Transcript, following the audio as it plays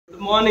Good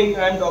morning,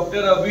 I am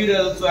Dr.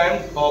 Aviral. So I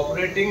am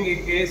operating a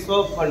case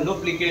of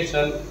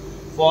fundoplication.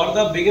 For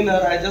the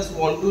beginner, I just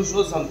want to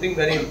show something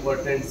very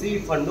important. See,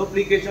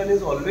 fundoplication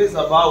is always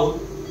about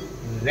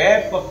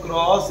wrap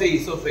across the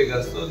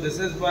esophagus. So this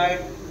is my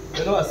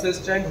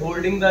assistant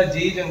holding the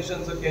G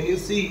junction. So can you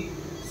see?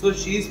 So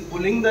she is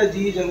pulling the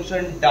G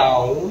junction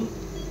down.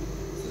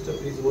 Sister,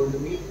 please hold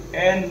me.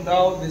 And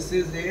now this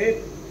is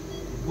a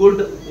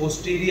good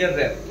posterior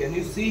wrap. Can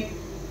you see?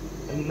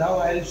 And now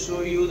I'll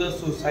show you the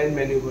suicide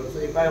maneuver. So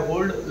if I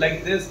hold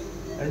like this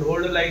and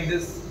hold like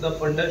this, the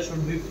fundus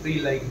should be free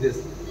like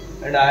this.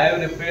 And I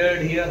have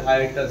repaired here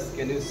hiatus.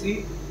 Can you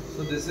see?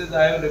 So this is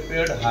I have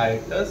repaired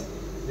hiatus.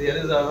 There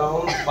is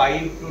around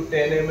 5 to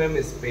 10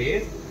 mm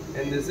space,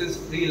 and this is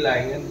free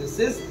lying, and this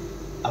is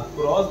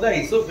across the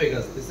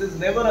esophagus. This is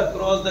never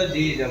across the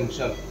G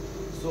junction.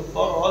 So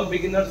for all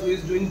beginners who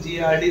is doing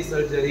GRD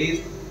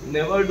surgeries,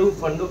 never do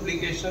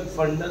fundoplication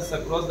fundus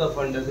across the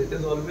fundus. It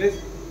is always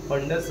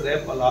fundus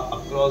wrap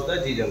across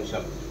the G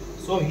junction.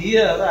 So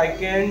here I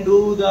can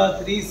do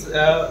the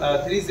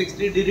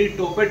 360-degree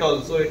Toupet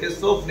also. It is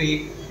so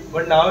free.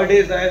 But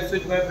nowadays I have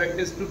switched my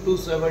practice to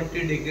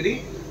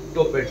 270-degree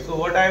Toupet. So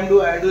what I am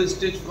doing, I do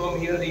stitch from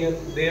here,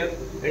 there,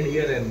 and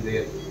here and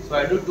there. So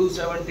I do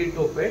 270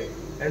 Toupet,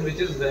 and which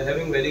is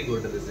having very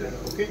good result.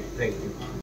 Okay, thank you.